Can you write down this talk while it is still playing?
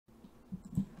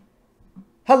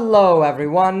Hello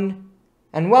everyone,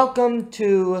 and welcome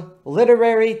to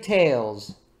Literary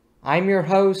Tales. I'm your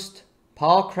host,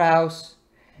 Paul Krause,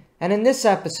 and in this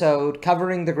episode,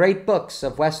 covering the great books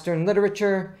of Western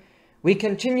literature, we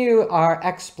continue our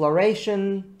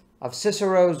exploration of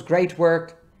Cicero's great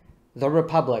work, The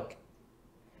Republic.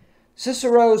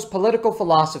 Cicero's political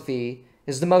philosophy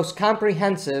is the most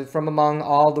comprehensive from among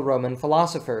all the Roman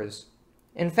philosophers.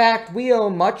 In fact, we owe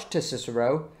much to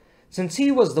Cicero, since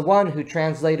he was the one who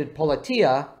translated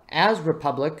Politica as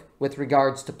Republic with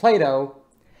regards to Plato,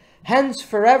 hence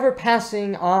forever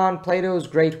passing on Plato's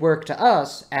great work to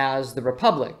us as the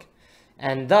Republic,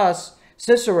 and thus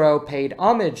Cicero paid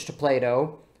homage to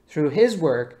Plato through his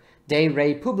work De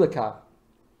Re Publica.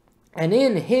 And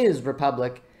in his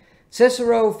Republic,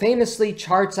 Cicero famously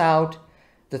charts out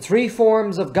the three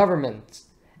forms of government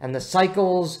and the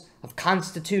cycles of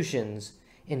constitutions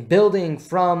in building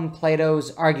from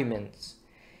Plato's arguments.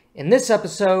 In this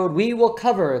episode, we will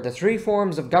cover the three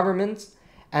forms of governments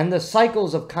and the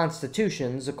cycles of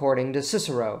constitutions according to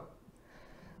Cicero.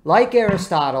 Like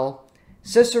Aristotle,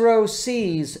 Cicero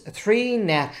sees three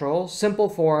natural, simple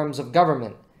forms of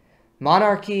government: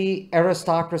 monarchy,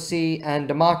 aristocracy, and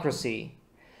democracy.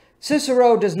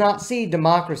 Cicero does not see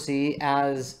democracy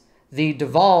as the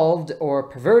devolved or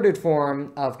perverted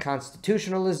form of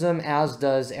constitutionalism as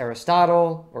does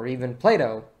Aristotle or even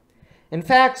Plato. In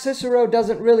fact, Cicero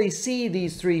doesn't really see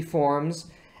these three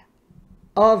forms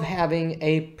of having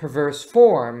a perverse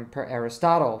form per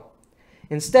Aristotle.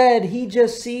 Instead, he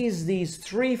just sees these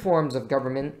three forms of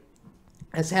government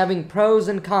as having pros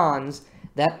and cons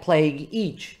that plague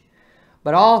each.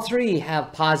 But all three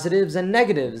have positives and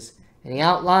negatives, and he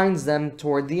outlines them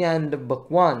toward the end of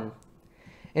Book 1.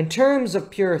 In terms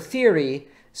of pure theory,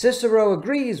 Cicero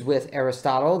agrees with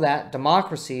Aristotle that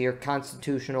democracy or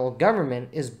constitutional government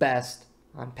is best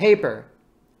on paper.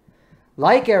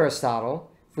 Like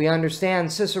Aristotle, if we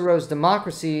understand Cicero's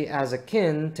democracy as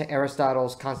akin to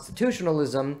Aristotle's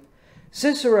constitutionalism,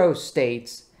 Cicero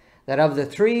states that of the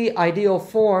three ideal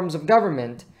forms of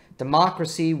government,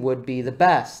 democracy would be the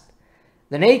best.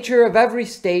 The nature of every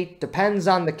state depends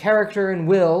on the character and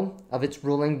will of its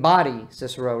ruling body,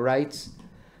 Cicero writes.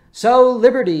 So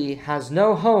liberty has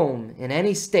no home in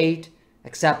any state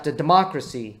except a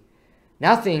democracy.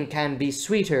 Nothing can be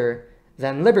sweeter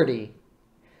than liberty.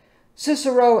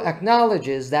 Cicero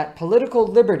acknowledges that political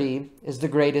liberty is the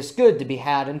greatest good to be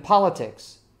had in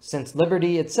politics, since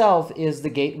liberty itself is the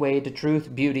gateway to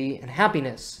truth, beauty, and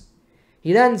happiness.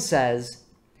 He then says,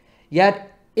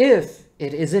 "Yet if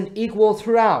it isn't equal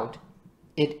throughout,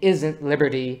 it isn't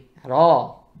liberty at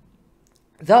all."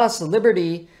 Thus,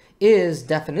 liberty is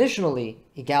definitionally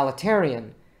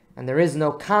egalitarian, and there is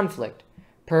no conflict,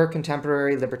 per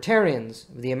contemporary libertarians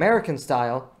of the American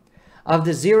style, of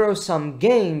the zero-sum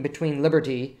game between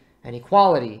liberty and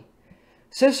equality.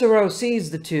 Cicero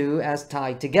sees the two as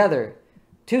tied together,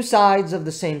 two sides of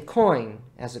the same coin,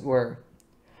 as it were.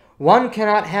 One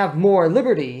cannot have more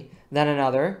liberty than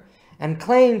another, and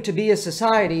claim to be a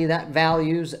society that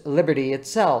values liberty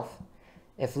itself.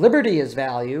 If liberty is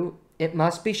value, it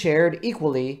must be shared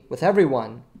equally with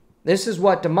everyone. This is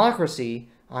what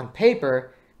democracy, on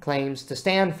paper, claims to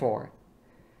stand for.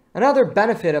 Another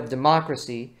benefit of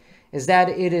democracy is that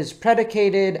it is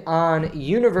predicated on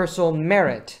universal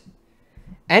merit.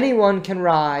 Anyone can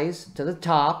rise to the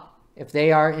top if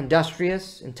they are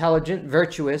industrious, intelligent,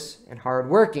 virtuous, and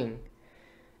hardworking.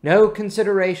 No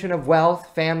consideration of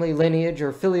wealth, family lineage,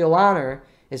 or filial honor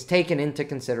is taken into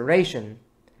consideration.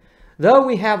 Though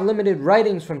we have limited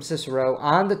writings from Cicero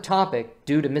on the topic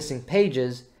due to missing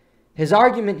pages, his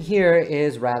argument here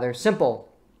is rather simple.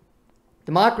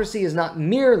 Democracy is not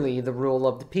merely the rule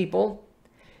of the people.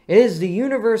 It is the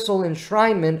universal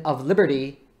enshrinement of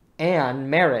liberty and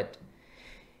merit.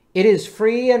 It is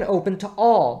free and open to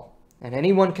all, and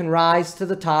anyone can rise to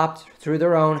the top through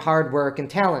their own hard work and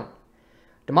talent.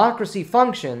 Democracy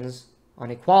functions on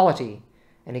equality,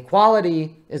 and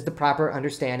equality is the proper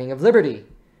understanding of liberty.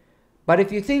 But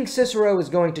if you think Cicero is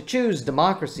going to choose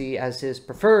democracy as his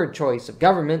preferred choice of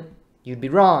government, you'd be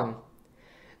wrong.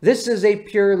 This is a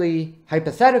purely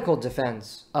hypothetical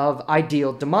defense of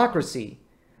ideal democracy.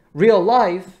 Real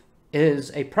life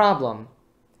is a problem.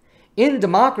 In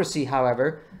democracy,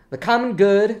 however, the common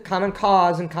good, common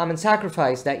cause, and common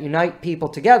sacrifice that unite people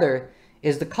together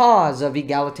is the cause of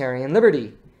egalitarian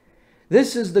liberty.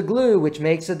 This is the glue which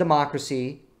makes a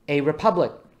democracy a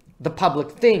republic, the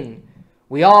public thing.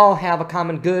 We all have a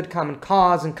common good, common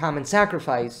cause, and common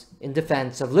sacrifice in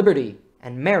defense of liberty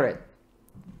and merit.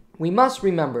 We must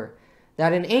remember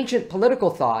that in ancient political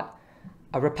thought,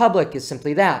 a republic is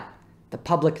simply that, the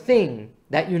public thing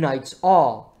that unites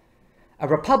all. A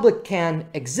republic can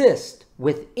exist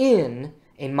within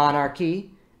a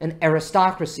monarchy, an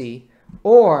aristocracy,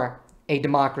 or a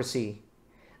democracy.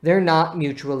 They're not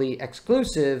mutually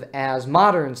exclusive, as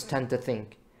moderns tend to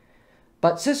think.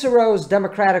 But Cicero's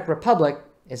democratic republic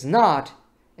is not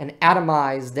an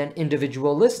atomized and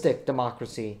individualistic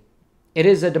democracy. It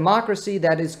is a democracy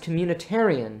that is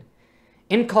communitarian,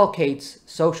 inculcates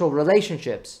social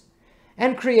relationships,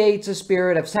 and creates a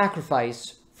spirit of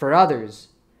sacrifice for others.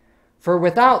 For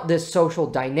without this social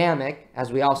dynamic,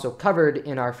 as we also covered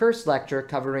in our first lecture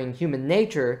covering human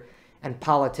nature and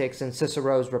politics in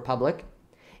Cicero's republic,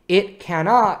 it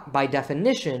cannot, by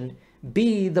definition,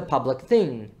 be the public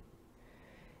thing.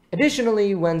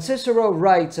 Additionally, when Cicero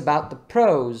writes about the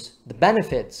pros, the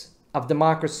benefits of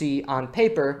democracy on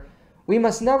paper, we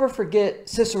must never forget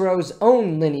Cicero's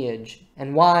own lineage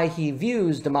and why he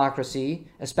views democracy,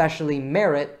 especially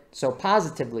merit, so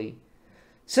positively.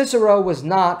 Cicero was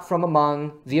not from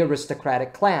among the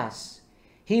aristocratic class.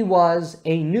 He was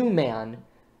a new man,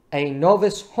 a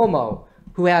novus homo,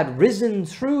 who had risen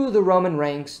through the Roman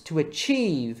ranks to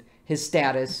achieve his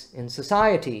status in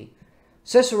society.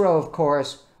 Cicero, of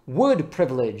course, would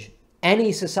privilege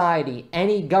any society,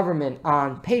 any government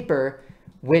on paper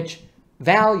which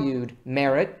valued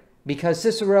merit, because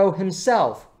Cicero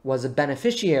himself was a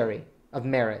beneficiary of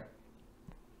merit.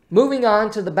 Moving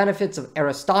on to the benefits of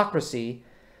aristocracy,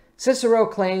 Cicero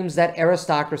claims that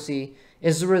aristocracy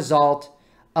is the result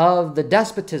of the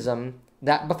despotism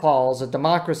that befalls a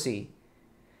democracy.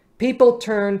 People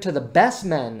turn to the best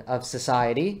men of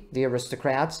society, the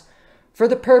aristocrats, for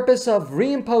the purpose of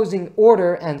reimposing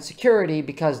order and security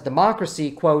because democracy,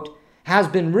 quote, has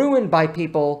been ruined by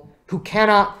people who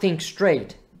cannot think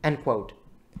straight, end quote.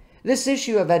 This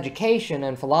issue of education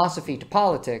and philosophy to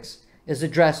politics is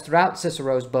addressed throughout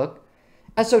Cicero's book,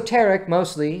 esoteric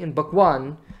mostly in Book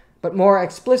 1, but more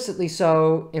explicitly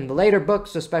so in the later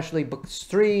books, especially Books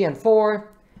 3 and 4,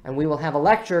 and we will have a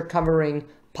lecture covering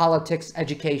politics,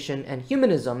 education, and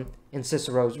humanism in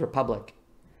Cicero's Republic.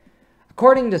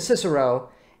 According to Cicero,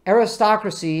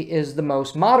 aristocracy is the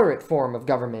most moderate form of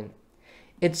government.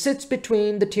 It sits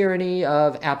between the tyranny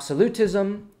of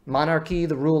absolutism, monarchy,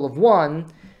 the rule of one,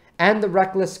 and the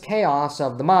reckless chaos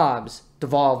of the mobs,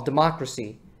 devolved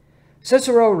democracy.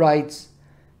 Cicero writes,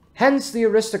 "Hence the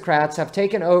aristocrats have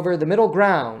taken over the middle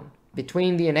ground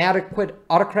between the inadequate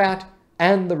autocrat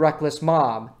and the reckless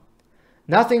mob.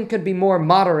 Nothing could be more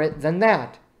moderate than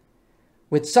that.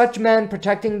 With such men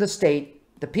protecting the state,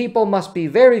 the people must be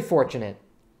very fortunate.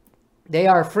 They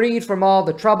are freed from all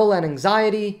the trouble and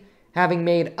anxiety, having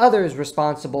made others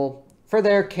responsible for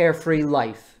their carefree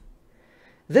life."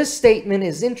 This statement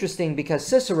is interesting because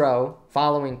Cicero,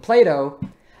 following Plato,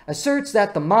 asserts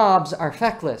that the mobs are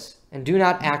feckless and do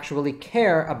not actually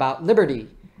care about liberty.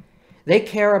 They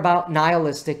care about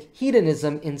nihilistic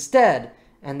hedonism instead,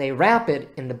 and they wrap it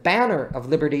in the banner of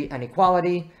liberty and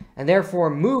equality, and therefore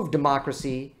move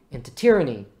democracy into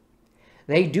tyranny.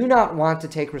 They do not want to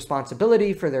take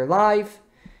responsibility for their life.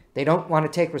 They don't want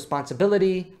to take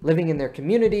responsibility living in their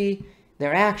community,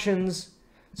 their actions,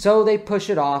 so they push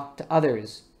it off to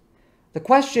others. The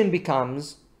question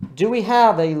becomes, do we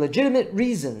have a legitimate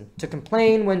reason to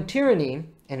complain when tyranny,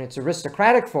 in its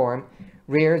aristocratic form,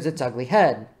 rears its ugly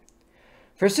head?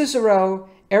 For Cicero,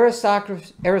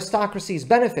 aristocracy's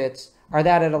benefits are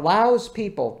that it allows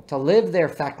people to live their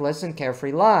feckless and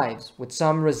carefree lives with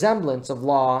some resemblance of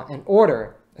law and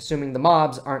order, assuming the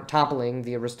mobs aren't toppling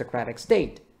the aristocratic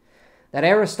state. That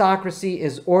aristocracy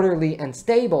is orderly and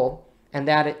stable, and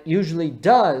that it usually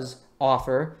does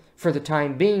offer, for the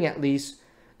time being at least,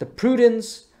 the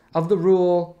prudence of the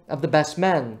rule of the best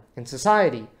men in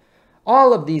society.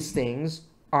 All of these things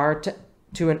are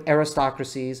to an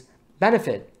aristocracy's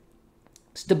benefit.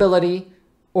 Stability,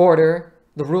 order,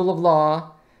 the rule of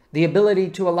law, the ability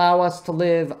to allow us to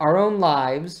live our own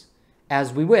lives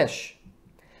as we wish.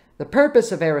 The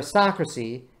purpose of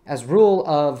aristocracy, as rule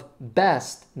of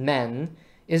best men,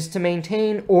 is to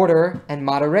maintain order and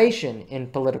moderation in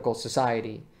political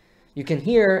society. You can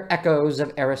hear echoes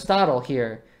of Aristotle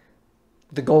here.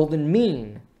 The golden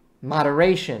mean,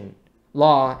 moderation,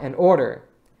 law, and order.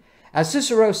 As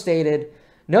Cicero stated,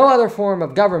 no other form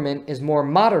of government is more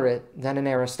moderate than an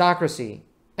aristocracy,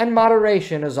 and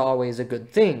moderation is always a good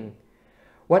thing.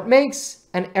 What makes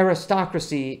an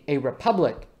aristocracy a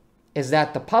republic is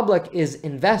that the public is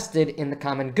invested in the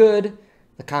common good,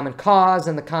 the common cause,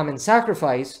 and the common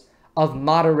sacrifice of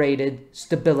moderated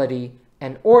stability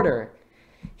and order.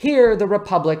 Here, the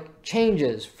republic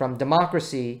changes from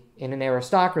democracy in an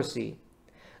aristocracy.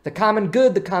 The common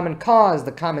good, the common cause,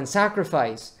 the common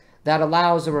sacrifice that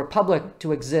allows a republic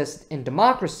to exist in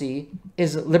democracy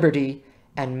is liberty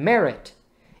and merit.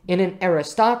 In an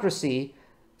aristocracy,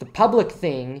 the public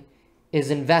thing is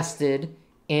invested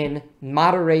in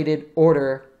moderated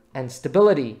order and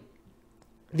stability.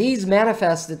 These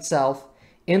manifest itself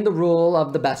in the rule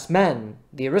of the best men,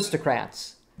 the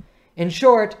aristocrats. In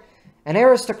short, an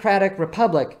aristocratic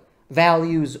republic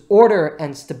values order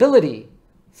and stability,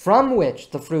 from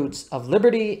which the fruits of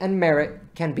liberty and merit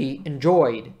can be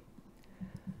enjoyed.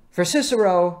 For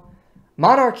Cicero,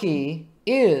 monarchy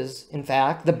is, in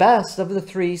fact, the best of the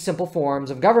three simple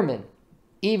forms of government,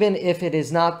 even if it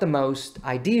is not the most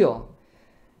ideal.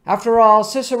 After all,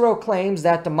 Cicero claims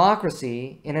that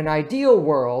democracy in an ideal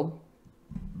world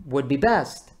would be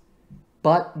best,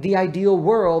 but the ideal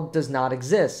world does not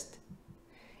exist.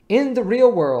 In the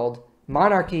real world,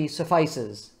 monarchy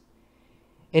suffices.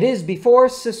 It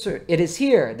is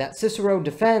here that Cicero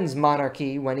defends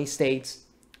monarchy when he states,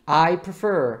 "I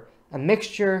prefer a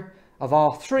mixture of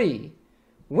all three,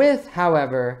 with,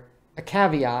 however, a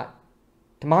caveat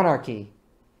to monarchy."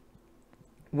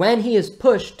 When he is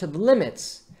pushed to the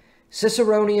limits,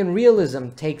 Ciceronian realism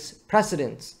takes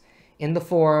precedence in the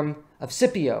form of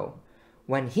Scipio,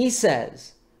 when he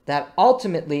says that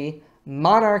ultimately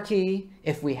monarchy,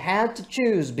 if we had to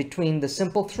choose between the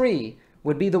simple three,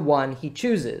 would be the one he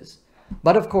chooses.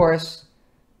 But of course,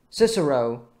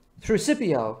 Cicero, through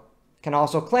Scipio, can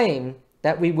also claim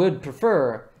that we would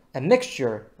prefer a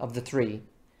mixture of the three.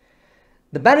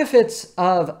 The benefits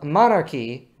of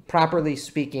monarchy, properly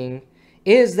speaking,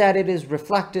 is that it is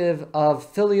reflective of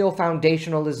filial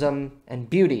foundationalism and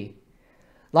beauty.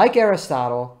 Like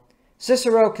Aristotle,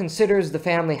 Cicero considers the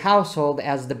family household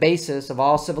as the basis of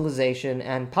all civilization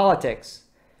and politics.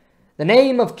 The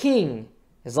name of king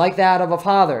is like that of a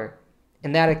father,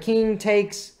 in that a king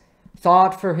takes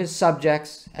thought for his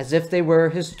subjects as if they were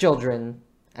his children,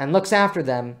 and looks after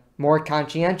them more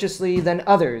conscientiously than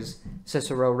others,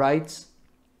 Cicero writes.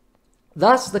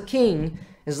 Thus the king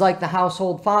is like the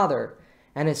household father,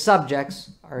 and his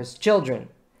subjects are his children.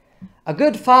 A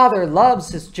good father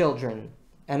loves his children,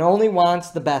 and only wants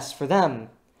the best for them.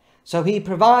 So he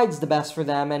provides the best for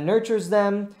them and nurtures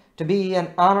them to be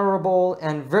an honorable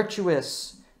and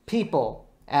virtuous people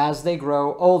as they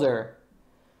grow older.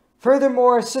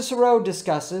 Furthermore, Cicero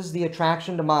discusses the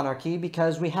attraction to monarchy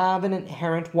because we have an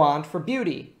inherent want for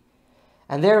beauty.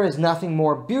 And there is nothing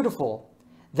more beautiful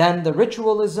than the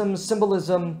ritualism,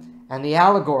 symbolism, and the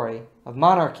allegory of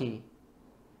monarchy.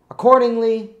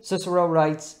 Accordingly, Cicero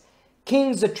writes,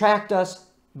 kings attract us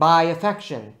by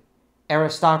affection,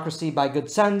 aristocracy by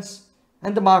good sense,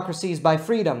 and democracies by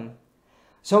freedom.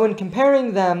 So in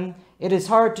comparing them, it is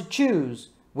hard to choose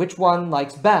which one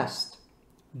likes best.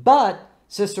 But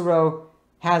Cicero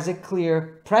has a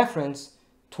clear preference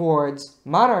towards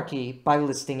monarchy by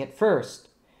listing it first.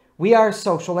 We are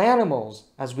social animals,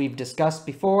 as we've discussed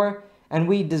before, and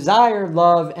we desire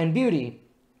love and beauty.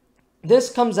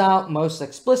 This comes out most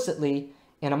explicitly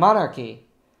in a monarchy.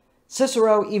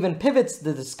 Cicero even pivots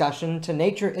the discussion to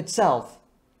nature itself,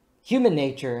 human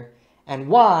nature, and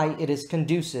why it is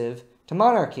conducive to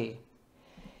monarchy.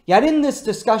 Yet in this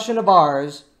discussion of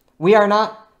ours, we are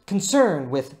not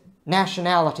concerned with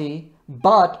nationality,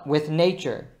 but with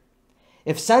nature.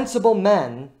 If sensible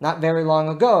men, not very long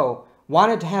ago,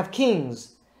 wanted to have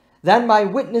kings, then my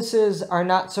witnesses are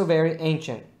not so very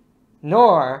ancient,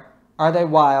 nor are they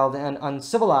wild and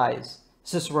uncivilized,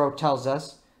 Cicero tells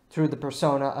us through the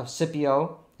persona of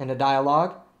Scipio in a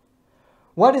dialogue.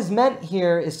 What is meant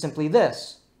here is simply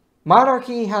this.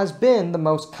 Monarchy has been the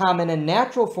most common and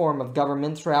natural form of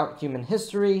government throughout human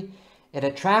history. It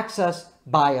attracts us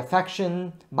by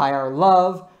affection, by our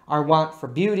love, our want for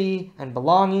beauty and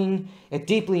belonging. It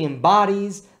deeply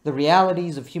embodies the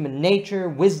realities of human nature,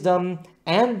 wisdom,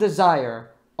 and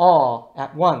desire, all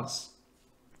at once.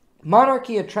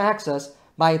 Monarchy attracts us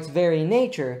by its very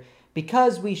nature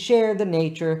because we share the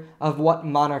nature of what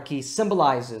monarchy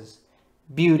symbolizes: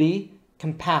 beauty,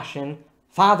 compassion,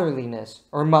 fatherliness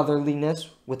or motherliness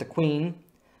with a queen,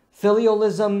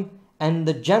 filialism, and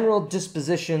the general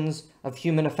dispositions of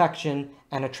human affection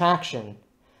and attraction.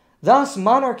 Thus,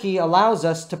 monarchy allows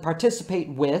us to participate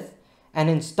with and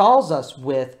installs us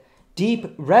with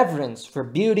deep reverence for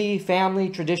beauty, family,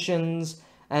 traditions,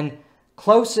 and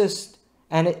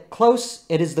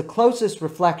it is the closest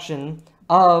reflection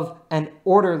of an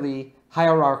orderly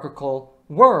hierarchical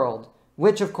world,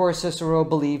 which of course Cicero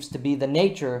believes to be the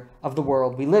nature of the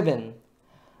world we live in.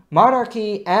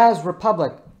 Monarchy as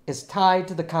republic is tied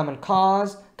to the common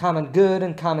cause, common good,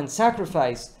 and common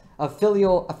sacrifice of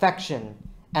filial affection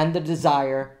and the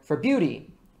desire for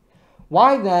beauty.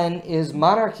 Why then is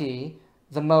monarchy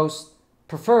the most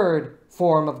preferred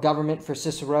form of government for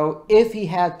Cicero if he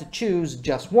had to choose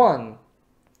just one?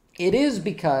 It is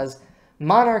because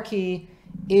monarchy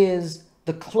is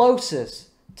the closest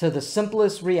to the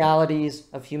simplest realities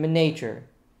of human nature.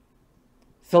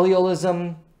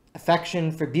 Filialism,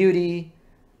 affection for beauty,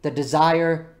 the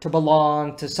desire to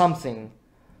belong to something.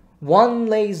 One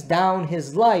lays down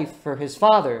his life for his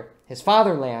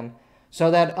fatherland, so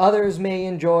that others may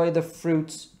enjoy the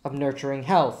fruits of nurturing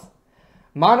health.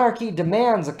 Monarchy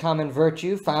demands a common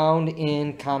virtue found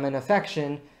in common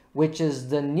affection, which is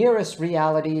the nearest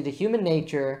reality to human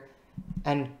nature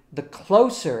and the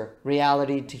closer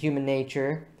reality to human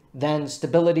nature than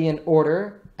stability and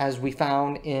order, as we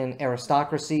found in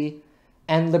aristocracy,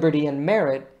 and liberty and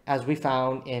merit, as we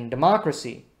found in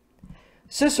democracy.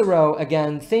 Cicero,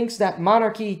 again, thinks that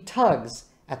monarchy tugs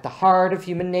at the heart of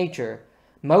human nature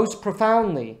most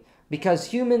profoundly because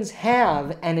humans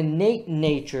have an innate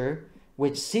nature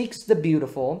which seeks the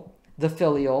beautiful, the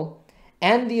filial,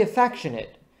 and the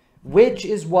affectionate, which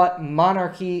is what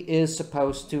monarchy is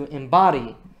supposed to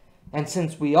embody. And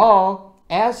since we all,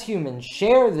 as humans,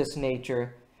 share this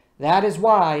nature, that is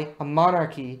why a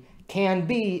monarchy can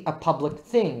be a public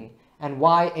thing, and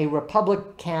why a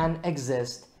republic can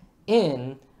exist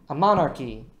in a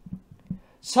monarchy.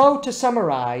 So to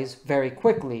summarize very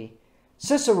quickly,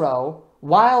 Cicero,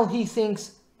 while he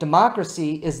thinks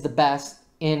democracy is the best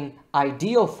in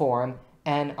ideal form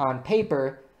and on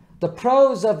paper, the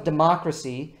pros of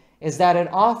democracy is that it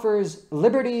offers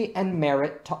liberty and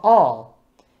merit to all,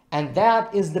 and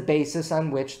that is the basis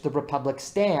on which the republic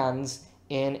stands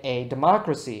in a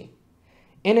democracy.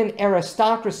 In an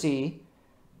aristocracy,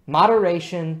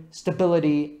 moderation,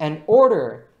 stability, and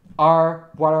order are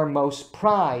what are most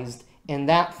prized in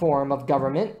that form of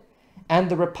government, and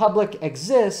the republic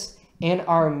exists in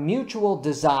our mutual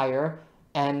desire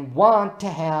and want to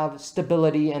have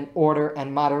stability and order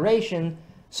and moderation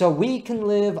so we can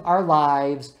live our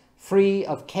lives free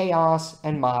of chaos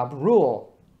and mob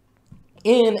rule.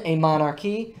 In a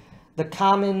monarchy, the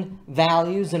common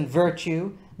values and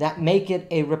virtue that make it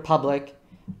a republic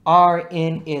are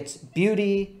in its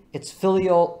beauty, its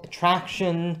filial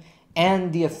attraction,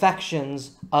 and the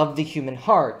affections of the human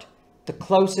heart, the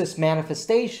closest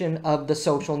manifestation of the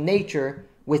social nature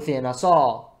within us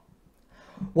all.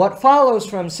 What follows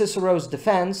from Cicero's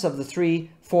defense of the three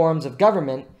forms of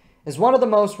government is one of the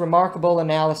most remarkable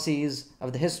analyses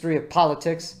of the history of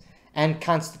politics and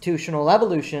constitutional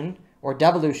evolution, or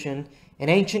devolution, in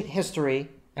ancient history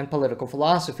and political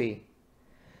philosophy.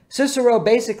 Cicero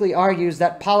basically argues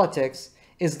that politics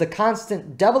is the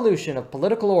constant devolution of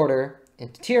political order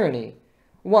into tyranny.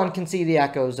 One can see the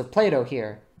echoes of Plato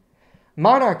here.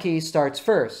 Monarchy starts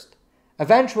first.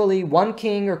 Eventually, one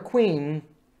king or queen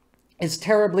is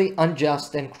terribly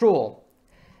unjust and cruel.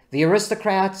 The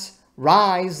aristocrats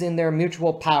rise in their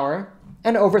mutual power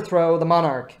and overthrow the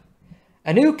monarch.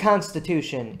 A new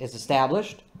constitution is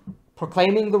established,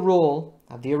 proclaiming the rule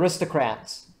of the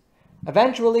aristocrats.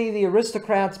 Eventually, the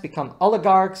aristocrats become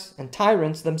oligarchs and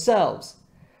tyrants themselves.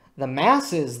 The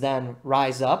masses then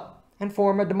rise up and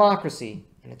form a democracy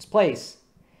in its place.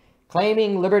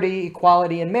 Claiming liberty,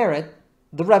 equality, and merit,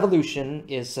 the revolution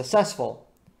is successful.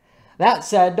 That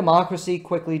said, democracy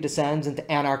quickly descends into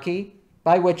anarchy,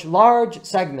 by which large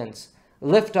segments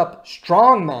lift up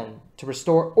strong men to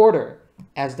restore order,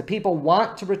 as the people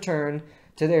want to return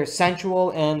to their sensual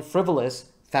and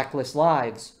frivolous, feckless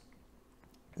lives.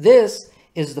 This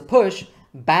is the push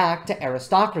back to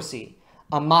aristocracy,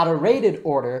 a moderated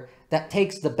order that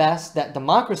takes the best that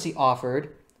democracy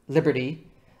offered, liberty,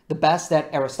 the best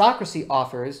that aristocracy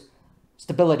offers,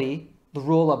 stability, the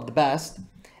rule of the best,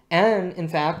 and, in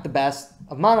fact, the best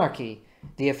of monarchy,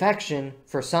 the affection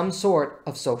for some sort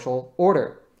of social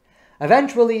order.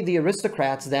 Eventually, the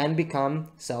aristocrats then become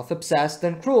self-obsessed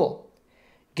and cruel,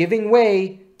 giving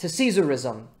way to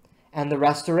Caesarism and the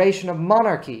restoration of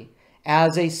monarchy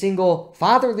as a single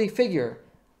fatherly figure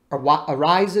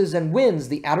arises and wins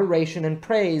the adoration and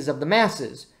praise of the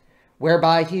masses,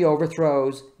 whereby he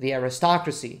overthrows the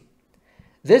aristocracy.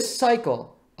 This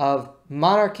cycle of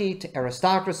monarchy to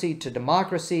aristocracy to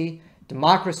democracy,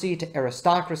 democracy to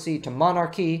aristocracy to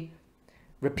monarchy,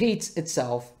 repeats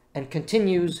itself and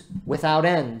continues without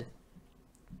end.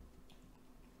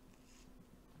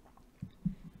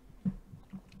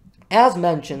 As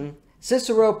mentioned,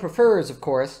 Cicero prefers, of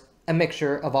course, a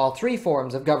mixture of all three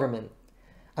forms of government.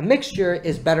 A mixture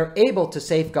is better able to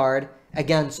safeguard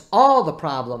against all the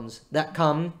problems that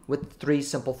come with three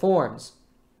simple forms.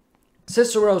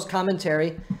 Cicero's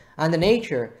commentary on the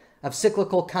nature of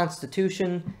cyclical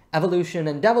constitution, evolution,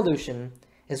 and devolution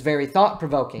is very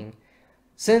thought-provoking,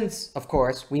 since, of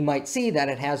course, we might see that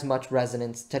it has much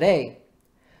resonance today.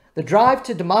 The drive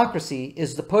to democracy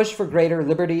is the push for greater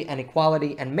liberty and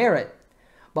equality and merit.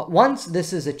 But once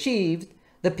this is achieved,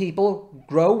 the people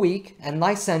grow weak and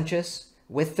licentious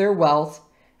with their wealth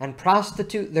and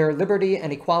prostitute their liberty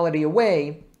and equality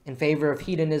away in favor of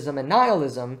hedonism and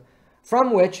nihilism,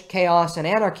 from which chaos and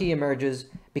anarchy emerges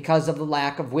because of the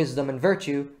lack of wisdom and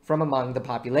virtue from among the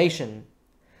population.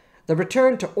 The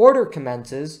return to order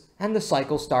commences, and the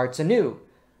cycle starts anew,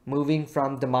 moving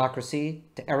from democracy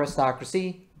to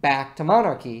aristocracy back to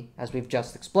monarchy, as we've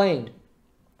just explained.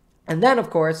 And then, of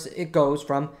course, it goes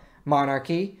from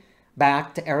monarchy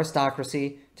back to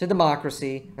aristocracy to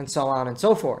democracy, and so on and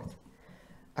so forth.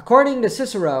 According to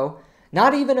Cicero,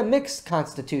 not even a mixed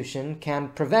constitution can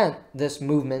prevent this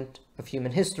movement of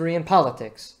human history and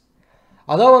politics.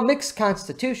 Although a mixed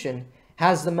constitution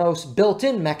has the most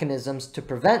built-in mechanisms to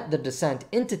prevent the descent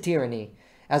into tyranny,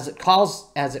 as it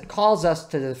calls us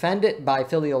to defend it by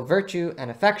filial virtue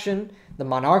and affection, the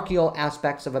monarchical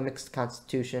aspects of a mixed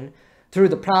constitution, through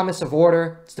the promise of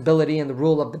order, stability, and the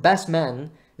rule of the best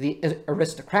men, the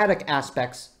aristocratic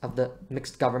aspects of the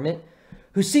mixed government,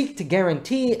 who seek to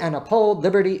guarantee and uphold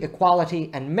liberty, equality,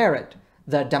 and merit,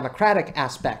 the democratic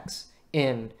aspects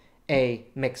in a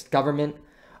mixed government.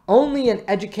 Only an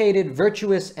educated,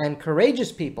 virtuous, and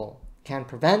courageous people can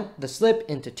prevent the slip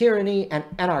into tyranny and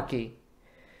anarchy.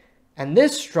 And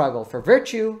this struggle for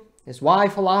virtue is why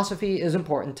philosophy is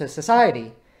important to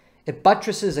society. It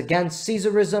buttresses against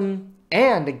Caesarism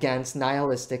and against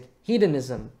nihilistic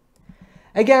hedonism.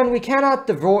 Again, we cannot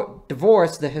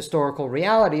divorce the historical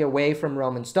reality away from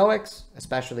Roman Stoics,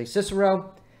 especially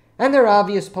Cicero, and their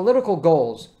obvious political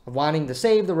goals of wanting to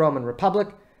save the Roman Republic,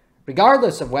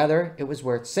 regardless of whether it was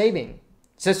worth saving.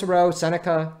 Cicero,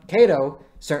 Seneca, Cato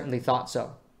certainly thought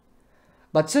so.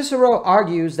 But Cicero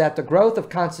argues that the growth of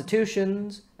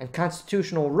constitutions and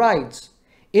constitutional rights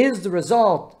is the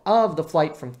result of the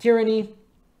flight from tyranny,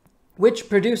 which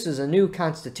produces a new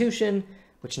constitution,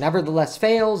 which nevertheless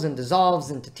fails and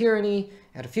dissolves into tyranny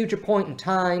at a future point in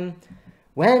time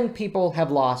when people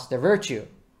have lost their virtue.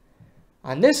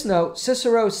 On this note,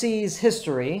 Cicero sees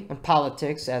history and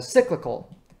politics as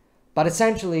cyclical, but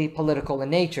essentially political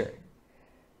in nature.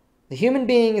 The human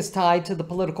being is tied to the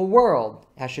political world,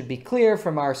 as should be clear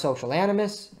from our social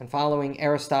animus and following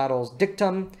Aristotle's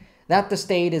dictum that the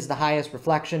state is the highest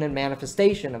reflection and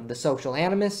manifestation of the social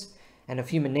animus and of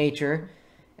human nature,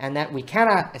 and that we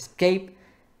cannot escape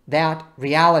that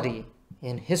reality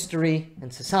in history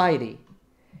and society.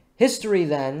 History,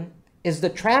 then, is the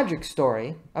tragic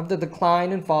story of the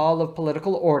decline and fall of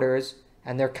political orders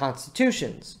and their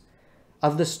constitutions,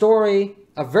 of the story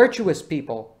of virtuous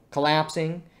people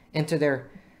collapsing into their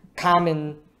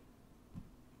common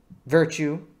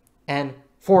virtue and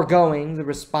foregoing the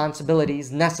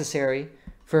responsibilities necessary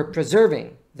for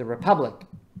preserving the republic.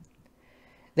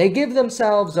 They give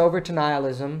themselves over to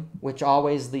nihilism, which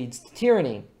always leads to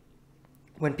tyranny.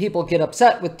 When people get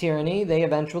upset with tyranny, they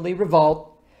eventually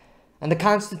revolt, and the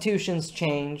constitutions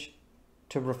change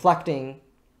to reflecting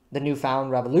the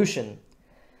newfound revolution.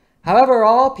 However,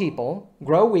 all people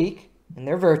grow weak in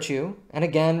their virtue and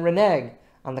again renege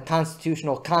on the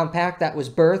constitutional compact that was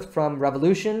birthed from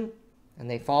revolution, and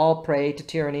they fall prey to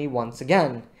tyranny once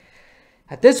again.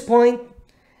 At this point,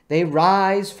 they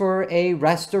rise for a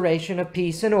restoration of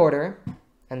peace and order,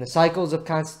 and the cycles of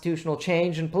constitutional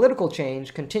change and political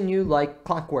change continue like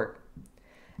clockwork.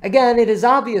 Again, it is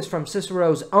obvious from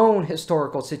Cicero's own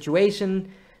historical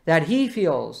situation that he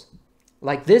feels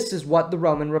like this is what the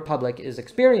Roman Republic is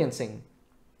experiencing.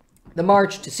 The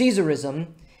march to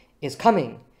Caesarism is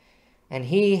coming, and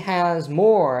he has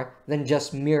more than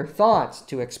just mere thoughts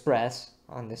to express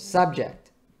on this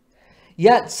subject.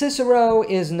 Yet Cicero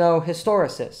is no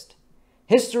historicist.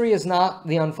 History is not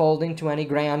the unfolding to any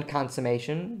grand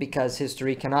consummation, because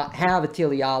history cannot have a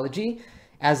teleology,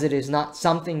 as it is not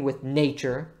something with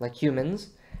nature like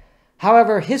humans.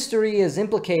 However, history is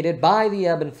implicated by the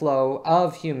ebb and flow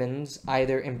of humans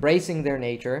either embracing their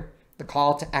nature, the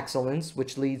call to excellence,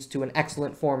 which leads to an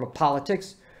excellent form of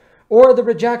politics, or the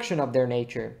rejection of their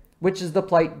nature, which is the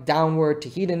plight downward to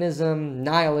hedonism,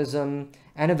 nihilism,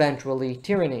 and eventually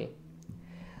tyranny.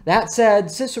 That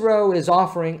said, Cicero is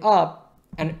offering up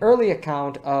an early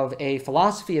account of a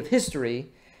philosophy of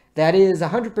history that is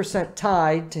 100%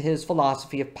 tied to his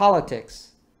philosophy of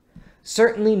politics.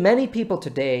 Certainly many people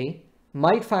today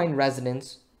might find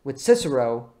resonance with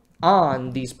Cicero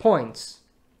on these points.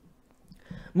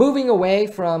 Moving away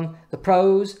from the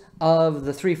prose of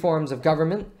the three forms of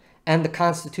government and the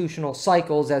constitutional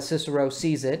cycles as Cicero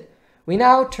sees it, we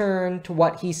now turn to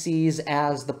what he sees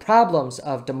as the problems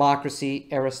of democracy,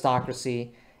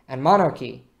 aristocracy, and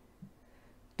monarchy.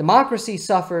 democracy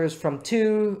suffers from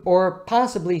 2 or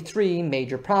possibly 3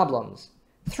 major problems.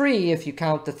 3 if you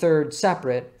count the third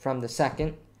separate from the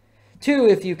second. 2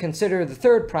 if you consider the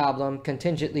third problem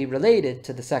contingently related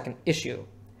to the second issue.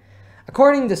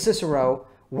 According to Cicero,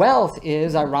 wealth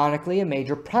is, ironically, a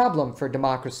major problem for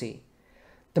democracy.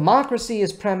 Democracy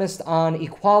is premised on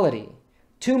equality.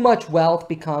 Too much wealth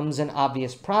becomes an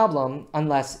obvious problem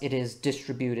unless it is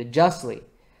distributed justly.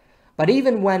 But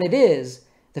even when it is,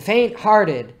 the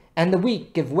faint-hearted and the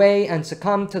weak give way and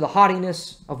succumb to the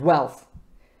haughtiness of wealth.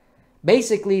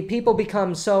 Basically, people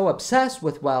become so obsessed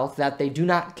with wealth that they do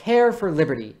not care for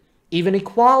liberty, even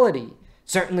equality,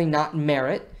 certainly not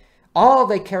merit. All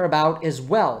they care about is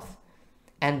wealth,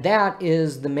 and that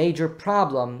is the major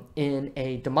problem in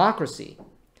a democracy.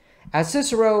 As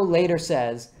Cicero later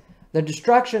says, the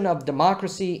destruction of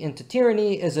democracy into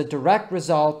tyranny is a direct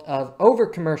result of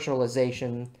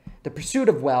over-commercialization, the pursuit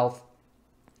of wealth,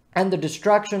 and the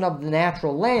destruction of the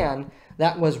natural land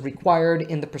that was required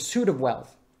in the pursuit of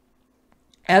wealth.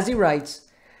 As he writes,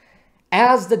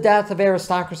 as the death of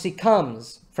aristocracy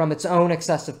comes from its own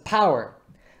excessive power,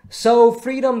 so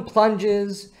freedom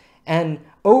plunges an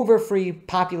over-free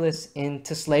populace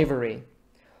into slavery.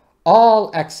 All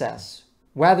excess,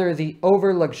 whether the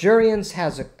over-luxuriance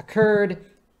has occurred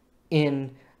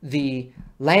in the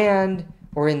land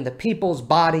or in the people's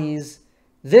bodies,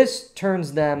 this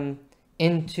turns them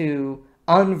into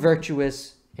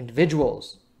unvirtuous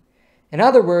individuals. In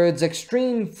other words,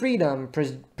 extreme freedom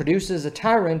produces a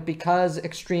tyrant because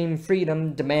extreme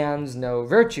freedom demands no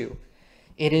virtue.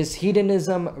 It is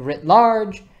hedonism writ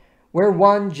large, where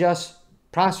one just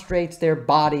prostrates their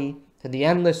body to the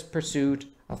endless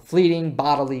pursuit of fleeting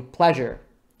bodily pleasure.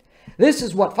 This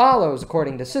is what follows,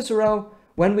 according to Cicero,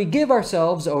 when we give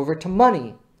ourselves over to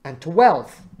money and to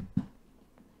wealth.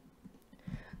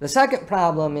 The second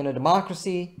problem in a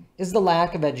democracy is the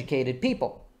lack of educated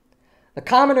people. The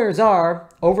commoners are,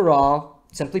 overall,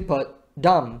 simply put,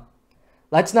 dumb.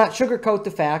 Let's not sugarcoat the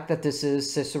fact that this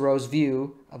is Cicero's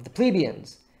view of the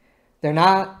plebeians. They're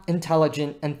not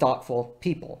intelligent and thoughtful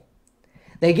people.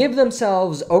 They give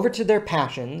themselves over to their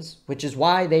passions, which is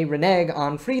why they renege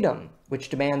on freedom, which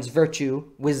demands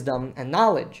virtue, wisdom, and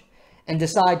knowledge, and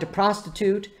decide to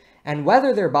prostitute and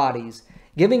weather their bodies,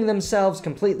 giving themselves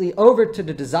completely over to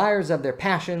the desires of their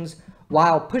passions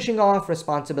while pushing off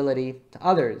responsibility to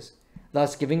others,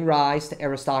 thus giving rise to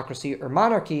aristocracy or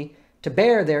monarchy to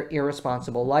bear their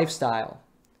irresponsible lifestyle.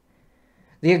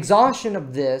 The exhaustion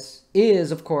of this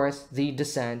is, of course, the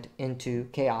descent into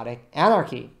chaotic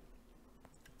anarchy.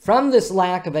 From this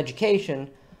lack of education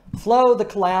flow the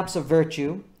collapse of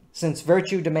virtue, since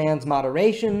virtue demands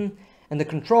moderation and the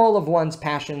control of one's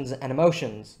passions and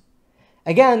emotions.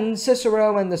 Again,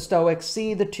 Cicero and the Stoics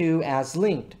see the two as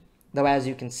linked, though as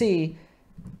you can see,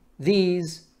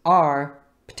 these are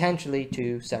potentially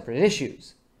 2 separate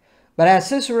issues. But as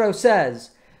Cicero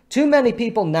says, too many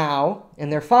people now,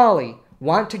 in their folly,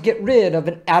 want to get rid of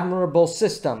an admirable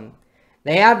system.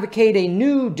 They advocate a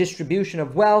new distribution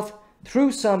of wealth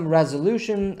through some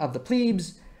resolution of the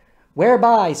plebes,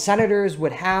 whereby senators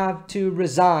would have to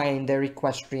resign their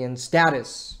equestrian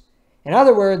status. In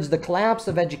other words, the collapse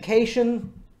of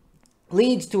education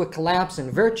leads to a collapse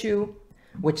in virtue,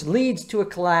 which leads to a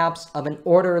collapse of an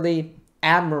orderly,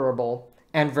 admirable,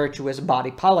 and virtuous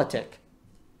body politic.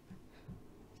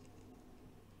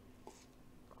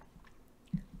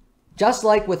 Just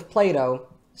like with Plato,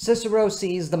 Cicero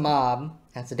sees the mob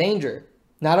as a danger,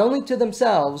 not only to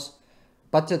themselves,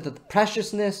 but to the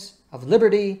preciousness of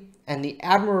liberty and the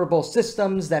admirable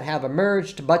systems that have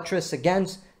emerged to buttress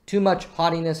against too much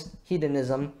haughtiness,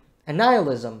 hedonism, and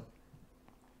nihilism.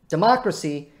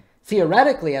 Democracy,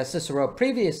 theoretically, as Cicero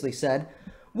previously said,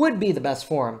 would be the best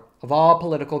form of all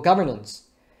political governance.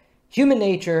 Human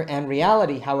nature and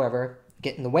reality, however,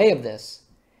 get in the way of this.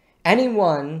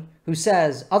 Anyone who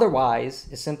says otherwise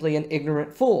is simply an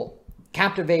ignorant fool,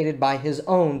 captivated by his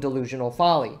own delusional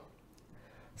folly.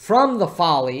 From the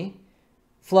folly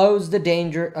flows the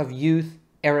danger of youth,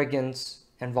 arrogance,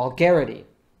 and vulgarity.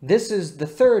 This is the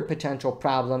third potential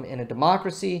problem in a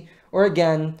democracy, or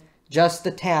again, just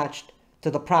attached to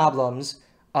the problems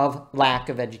of lack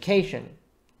of education.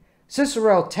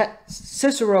 Cicero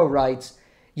writes,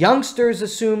 youngsters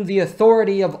assume the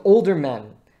authority of older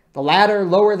men. The latter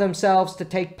lower themselves to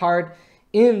take part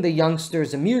in the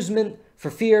youngsters' amusement for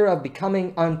fear of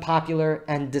becoming unpopular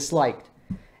and disliked.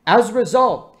 As a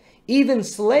result, even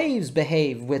slaves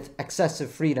behave with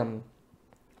excessive freedom.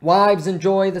 Wives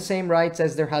enjoy the same rights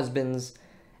as their husbands,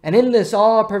 and in this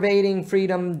all-pervading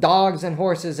freedom, dogs and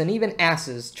horses and even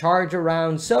asses charge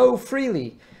around so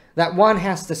freely that one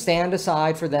has to stand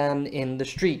aside for them in the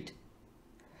street.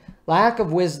 Lack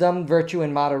of wisdom, virtue,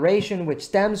 and moderation, which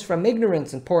stems from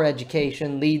ignorance and poor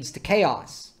education, leads to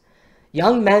chaos.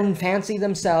 Young men fancy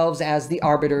themselves as the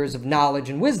arbiters of knowledge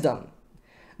and wisdom.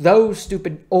 Those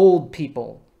stupid old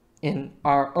people, in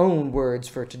our own words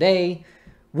for today,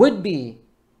 would be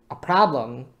a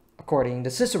problem, according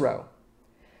to Cicero.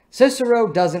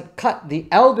 Cicero doesn't cut the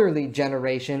elderly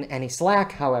generation any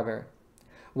slack, however.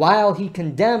 While he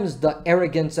condemns the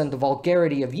arrogance and the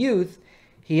vulgarity of youth,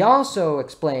 he also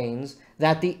explains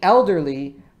that the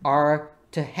elderly are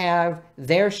to have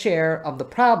their share of the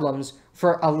problems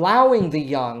for allowing the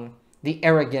young, the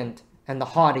arrogant, and the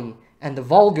haughty, and the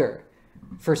vulgar,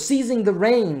 for seizing the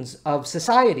reins of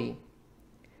society.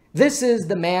 This is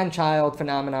the man-child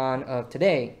phenomenon of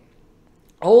today.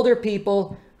 Older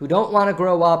people who don't want to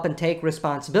grow up and take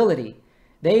responsibility.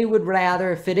 They would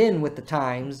rather fit in with the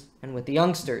times and with the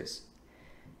youngsters.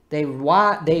 They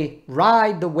ride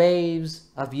the waves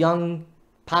of young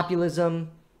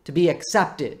populism to be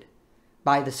accepted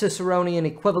by the Ciceronian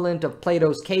equivalent of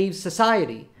Plato's cave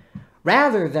society,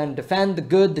 rather than defend the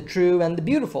good, the true, and the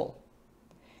beautiful.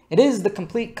 It is the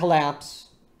complete collapse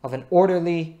of an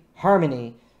orderly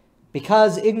harmony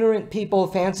because ignorant people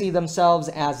fancy themselves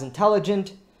as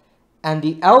intelligent, and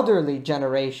the elderly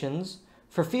generations,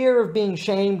 for fear of being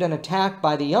shamed and attacked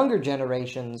by the younger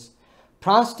generations,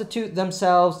 prostitute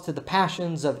themselves to the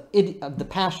passions of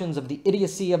the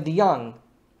idiocy of the young.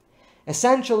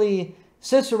 Essentially,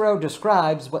 Cicero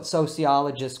describes what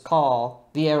sociologists call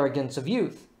the arrogance of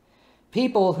youth.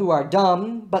 People who are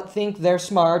dumb but think they're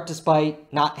smart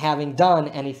despite not having done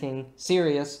anything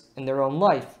serious in their own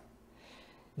life.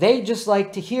 They just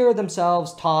like to hear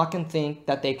themselves talk and think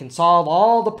that they can solve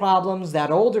all the problems that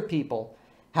older people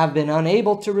have been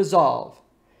unable to resolve.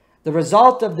 The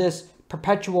result of this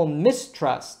perpetual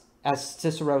mistrust, as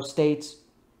Cicero states,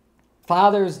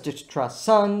 fathers distrust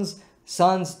sons,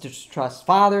 sons distrust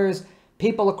fathers,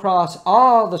 people across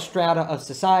all the strata of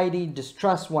society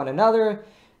distrust one another,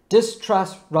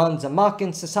 distrust runs amok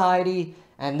in society,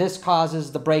 and this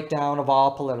causes the breakdown of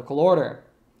all political order.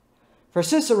 For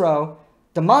Cicero,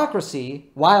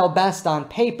 democracy, while best on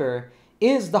paper,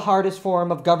 is the hardest form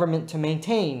of government to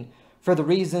maintain for the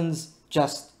reasons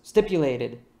just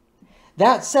stipulated.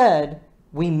 That said,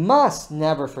 we must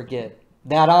never forget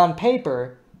that on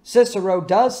paper, Cicero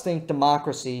does think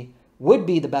democracy would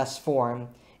be the best form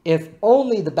if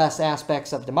only the best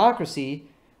aspects of democracy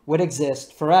would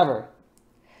exist forever.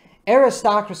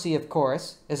 Aristocracy, of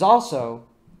course, is also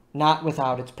not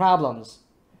without its problems.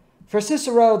 For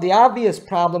Cicero, the obvious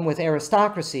problem with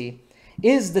aristocracy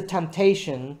is the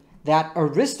temptation that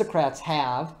aristocrats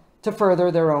have to further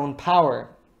their own power.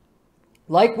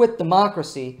 Like with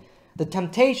democracy, the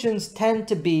temptations tend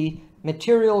to be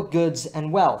material goods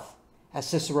and wealth, as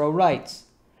Cicero writes.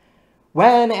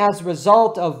 When, as a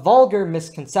result of vulgar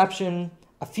misconception,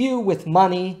 a few with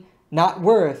money, not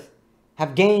worth,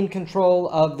 have gained control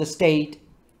of the state,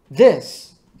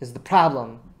 this is the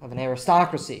problem of an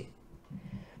aristocracy.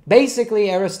 Basically,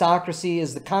 aristocracy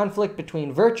is the conflict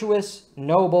between virtuous,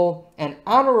 noble, and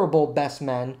honorable best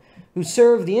men who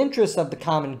serve the interests of the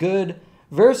common good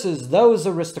versus those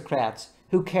aristocrats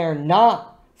who care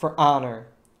not for honor,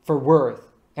 for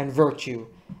worth, and virtue,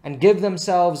 and give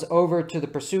themselves over to the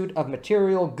pursuit of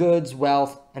material goods,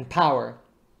 wealth, and power.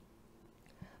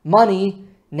 Money,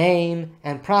 name,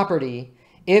 and property,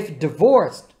 if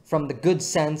divorced from the good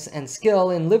sense and skill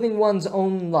in living one's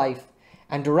own life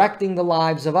and directing the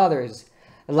lives of others,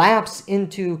 lapse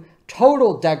into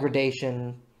total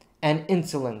degradation and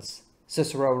insolence,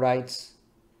 Cicero writes.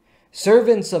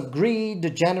 Servants of greed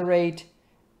degenerate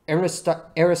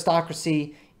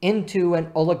aristocracy into an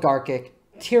oligarchic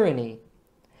tyranny.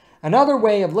 Another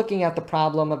way of looking at the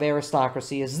problem of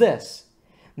aristocracy is this.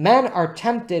 Men are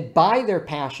tempted by their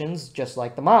passions just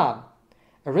like the mob.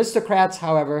 Aristocrats,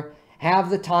 however, have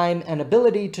the time and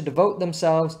ability to devote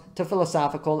themselves to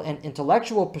philosophical and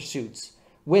intellectual pursuits,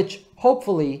 which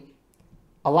hopefully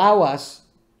allow us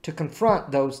to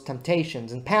confront those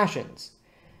temptations and passions.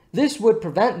 This would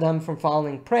prevent them from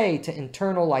falling prey to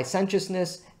internal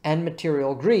licentiousness and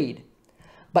material greed.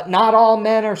 But not all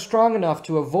men are strong enough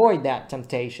to avoid that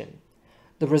temptation.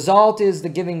 The result is the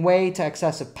giving way to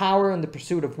excessive power in the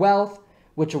pursuit of wealth,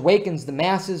 which awakens the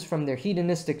masses from their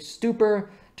hedonistic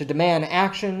stupor to demand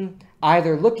action,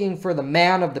 either looking for the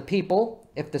man of the people,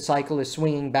 if the cycle is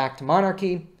swinging back to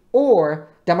monarchy, or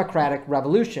democratic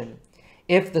revolution,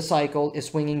 if the cycle is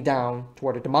swinging down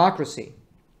toward a democracy.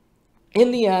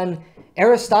 In the end,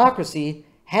 aristocracy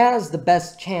has the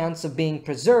best chance of being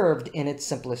preserved in its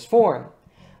simplest form,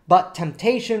 but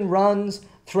temptation runs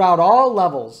throughout all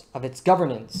levels of its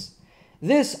governance.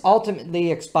 This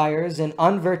ultimately expires in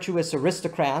unvirtuous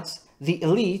aristocrats, the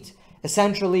elite,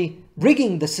 essentially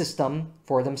rigging the system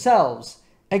for themselves.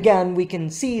 Again, we can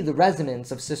see the resonance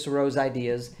of Cicero's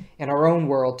ideas in our own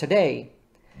world today.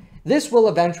 This will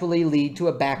eventually lead to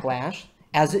a backlash,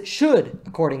 as it should,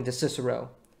 according to Cicero.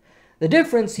 The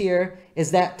difference here is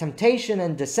that temptation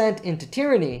and descent into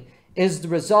tyranny is the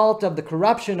result of the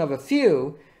corruption of a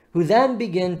few who then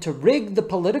begin to rig the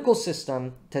political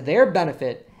system to their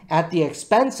benefit at the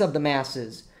expense of the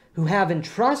masses, who have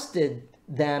entrusted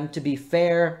them to be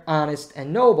fair, honest,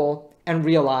 and noble, and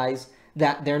realize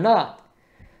that they're not.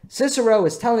 Cicero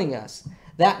is telling us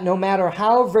that no matter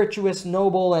how virtuous,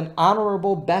 noble, and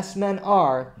honorable best men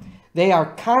are, they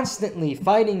are constantly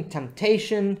fighting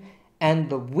temptation, and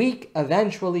the weak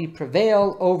eventually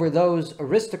prevail over those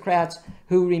aristocrats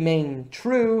who remain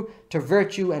true to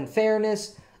virtue and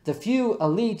fairness. The few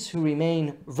elites who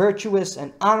remain virtuous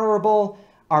and honorable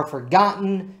are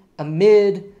forgotten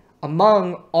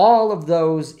among all of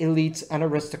those elites and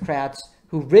aristocrats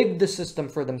who rig the system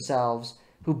for themselves,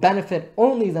 who benefit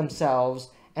only themselves,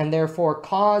 and therefore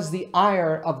cause the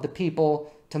ire of the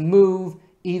people to move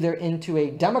either into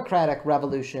a democratic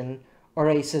revolution or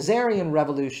a Caesarean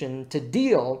revolution to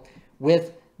deal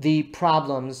with the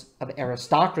problems of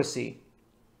aristocracy.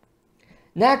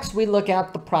 Next, we look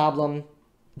at the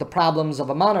problems of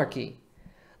a monarchy.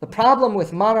 The problem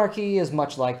with monarchy is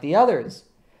much like the others.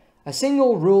 A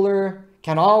single ruler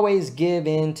can always give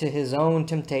in to his own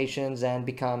temptations and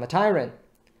become a tyrant.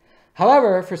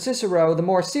 However, for Cicero, the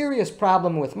more serious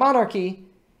problem with monarchy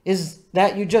is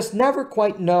that you just never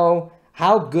quite know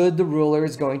how good the ruler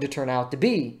is going to turn out to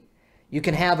be. You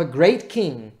can have a great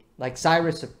king, like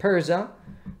Cyrus of Persia,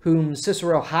 whom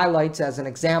Cicero highlights as an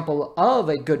example of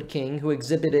a good king who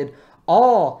exhibited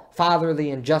all fatherly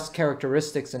and just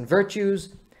characteristics and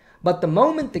virtues. But the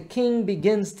moment the king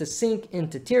begins to sink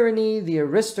into tyranny, the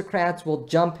aristocrats will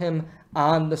jump him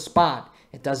on the spot.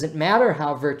 It doesn't matter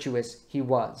how virtuous he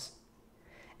was.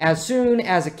 As soon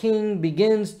as a king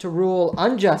begins to rule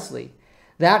unjustly,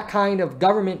 that kind of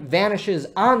government vanishes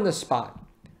on the spot,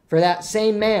 for that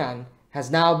same man has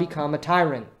now become a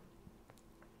tyrant.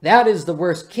 That is the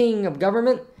worst king of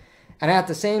government, and at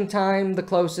the same time the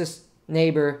closest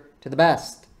neighbor to the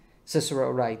best,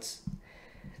 Cicero writes.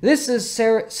 This is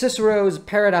Cicero's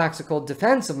paradoxical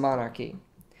defense of monarchy.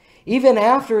 Even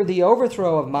after the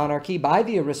overthrow of monarchy by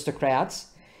the aristocrats,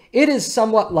 it is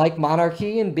somewhat like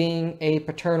monarchy in being a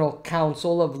paternal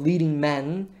council of leading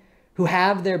men who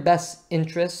have their best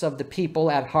interests of the people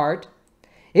at heart.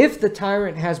 If the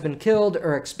tyrant has been killed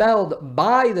or expelled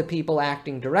by the people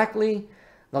acting directly,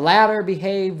 the latter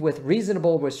behave with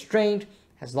reasonable restraint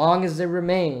as long as they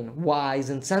remain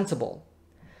wise and sensible.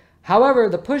 However,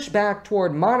 the pushback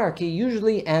toward monarchy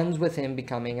usually ends with him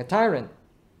becoming a tyrant.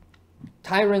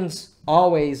 Tyrants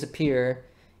always appear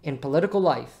in political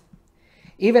life.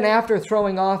 Even after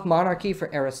throwing off monarchy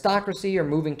for aristocracy or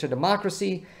moving to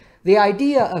democracy, the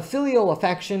idea of filial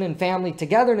affection and family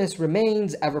togetherness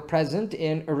remains ever present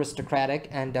in aristocratic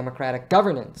and democratic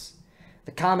governance.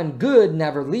 The common good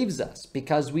never leaves us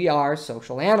because we are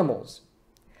social animals.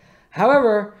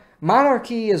 However,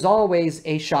 monarchy is always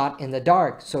a shot in the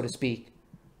dark, so to speak.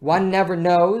 One never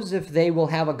knows if they will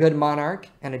have a good monarch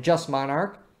and a just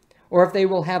monarch, or if they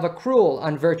will have a cruel,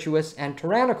 unvirtuous, and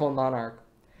tyrannical monarch.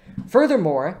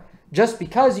 Furthermore, just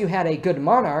because you had a good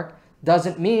monarch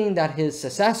doesn't mean that his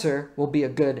successor will be a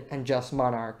good and just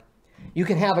monarch. You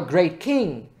can have a great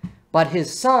king, but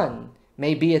his son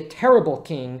may be a terrible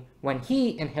king when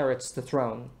he inherits the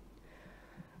throne.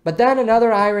 But then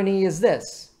another irony is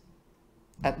this,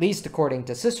 at least according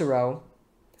to Cicero: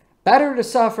 better to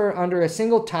suffer under a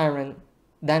single tyrant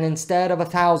than instead of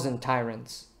 1,000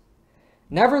 tyrants.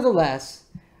 Nevertheless,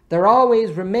 there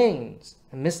always remains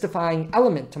a mystifying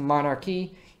element to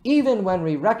monarchy, even when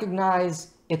we recognize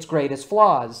its greatest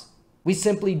flaws. We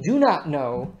simply do not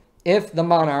know if the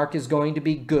monarch is going to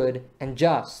be good and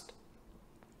just.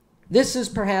 This is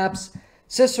perhaps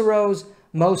Cicero's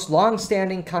most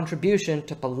long-standing contribution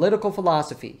to political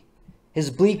philosophy, his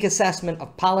bleak assessment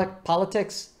of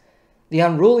politics, the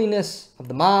unruliness of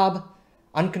the mob,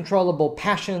 uncontrollable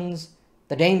passions,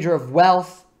 the danger of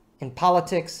wealth in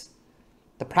politics,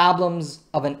 the problems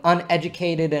of an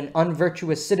uneducated and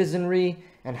unvirtuous citizenry,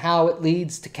 and how it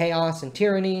leads to chaos and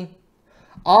tyranny,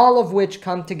 all of which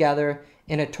come together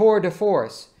in a tour de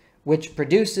force, which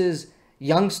produces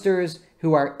youngsters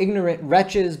who are ignorant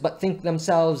wretches but think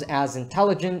themselves as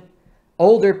intelligent,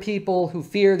 older people who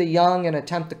fear the young and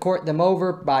attempt to court them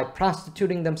over by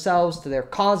prostituting themselves to their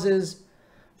causes,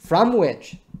 from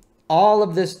which all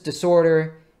of this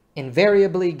disorder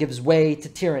invariably gives way to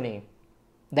tyranny.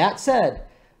 That said,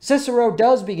 Cicero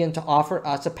does begin to offer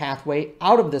us a pathway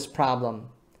out of this problem,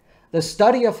 the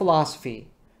study of philosophy,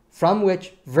 from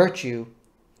which virtue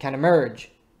can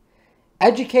emerge.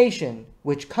 Education,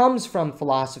 which comes from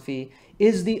philosophy,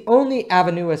 is the only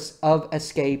avenue of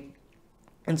escape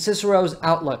in Cicero's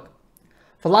outlook.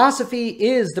 Philosophy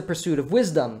is the pursuit of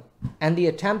wisdom and the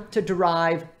attempt to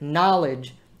derive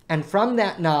knowledge, and from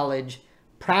that knowledge,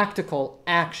 practical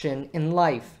action in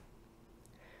life.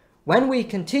 When we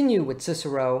continue with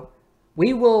Cicero,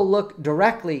 we will look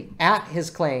directly at his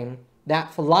claim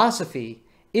that philosophy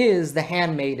is the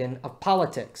handmaiden of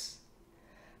politics.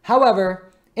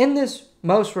 However, in this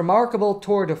most remarkable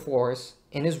tour de force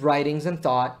in his writings and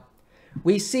thought,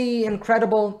 we see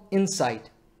incredible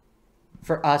insight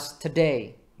for us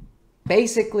today.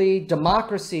 Basically,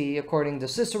 democracy, according to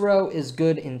Cicero, is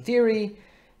good in theory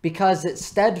because it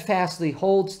steadfastly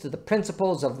holds to the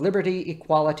principles of liberty,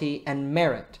 equality, and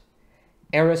merit.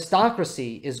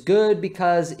 Aristocracy is good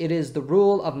because it is the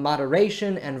rule of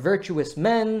moderation and virtuous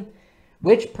men,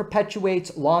 which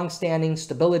perpetuates long-standing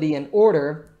stability and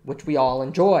order, which we all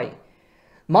enjoy.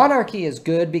 Monarchy is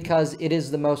good because it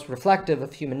is the most reflective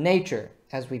of human nature,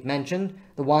 as we've mentioned,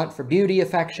 the want for beauty,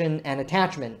 affection, and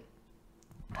attachment.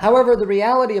 However, the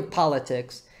reality of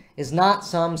politics is not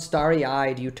some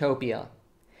starry-eyed utopia.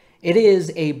 It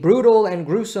is a brutal and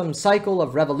gruesome cycle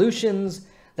of revolutions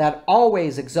that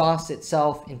always exhausts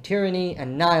itself in tyranny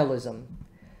and nihilism.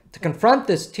 To confront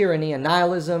this tyranny and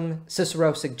nihilism,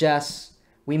 Cicero suggests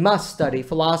we must study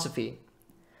philosophy.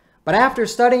 But after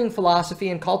studying philosophy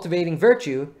and cultivating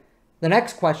virtue, the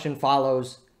next question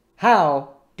follows: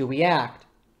 how do we act?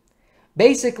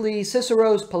 Basically,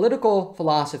 Cicero's political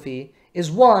philosophy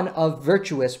is one of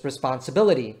virtuous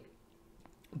responsibility.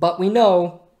 But we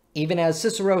know, even as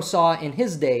Cicero saw in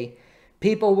his day,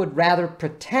 people would rather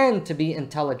pretend to be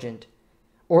intelligent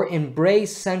or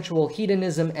embrace sensual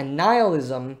hedonism and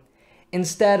nihilism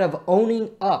instead of owning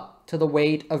up to the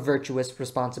weight of virtuous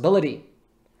responsibility.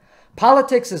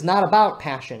 Politics is not about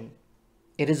passion.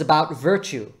 It is about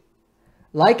virtue.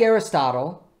 Like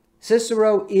Aristotle,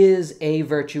 Cicero is a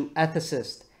virtue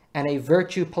ethicist and a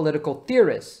virtue political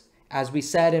theorist, as we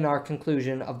said in our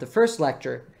conclusion of the first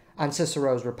lecture on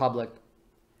Cicero's Republic.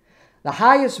 The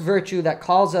highest virtue that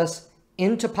calls us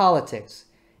into politics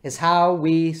is how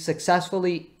we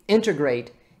successfully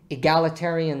integrate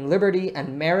egalitarian liberty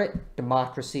and merit,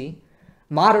 democracy,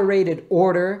 moderated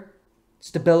order,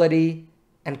 stability,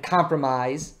 and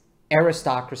compromise,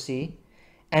 aristocracy,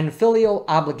 and filial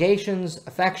obligations,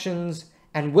 affections,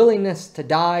 and willingness to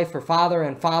die for father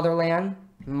and fatherland,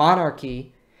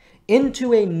 monarchy,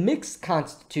 into a mixed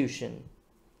constitution,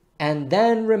 and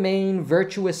then remain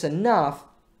virtuous enough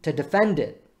to defend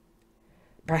it.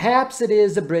 Perhaps it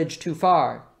is a bridge too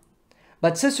far,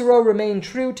 but Cicero remained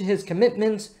true to his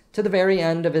commitments to the very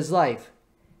end of his life,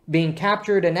 being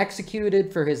captured and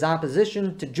executed for his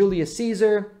opposition to Julius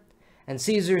Caesar and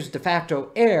Caesar's de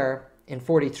facto heir in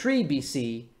 43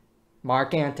 BC,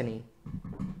 Mark Antony.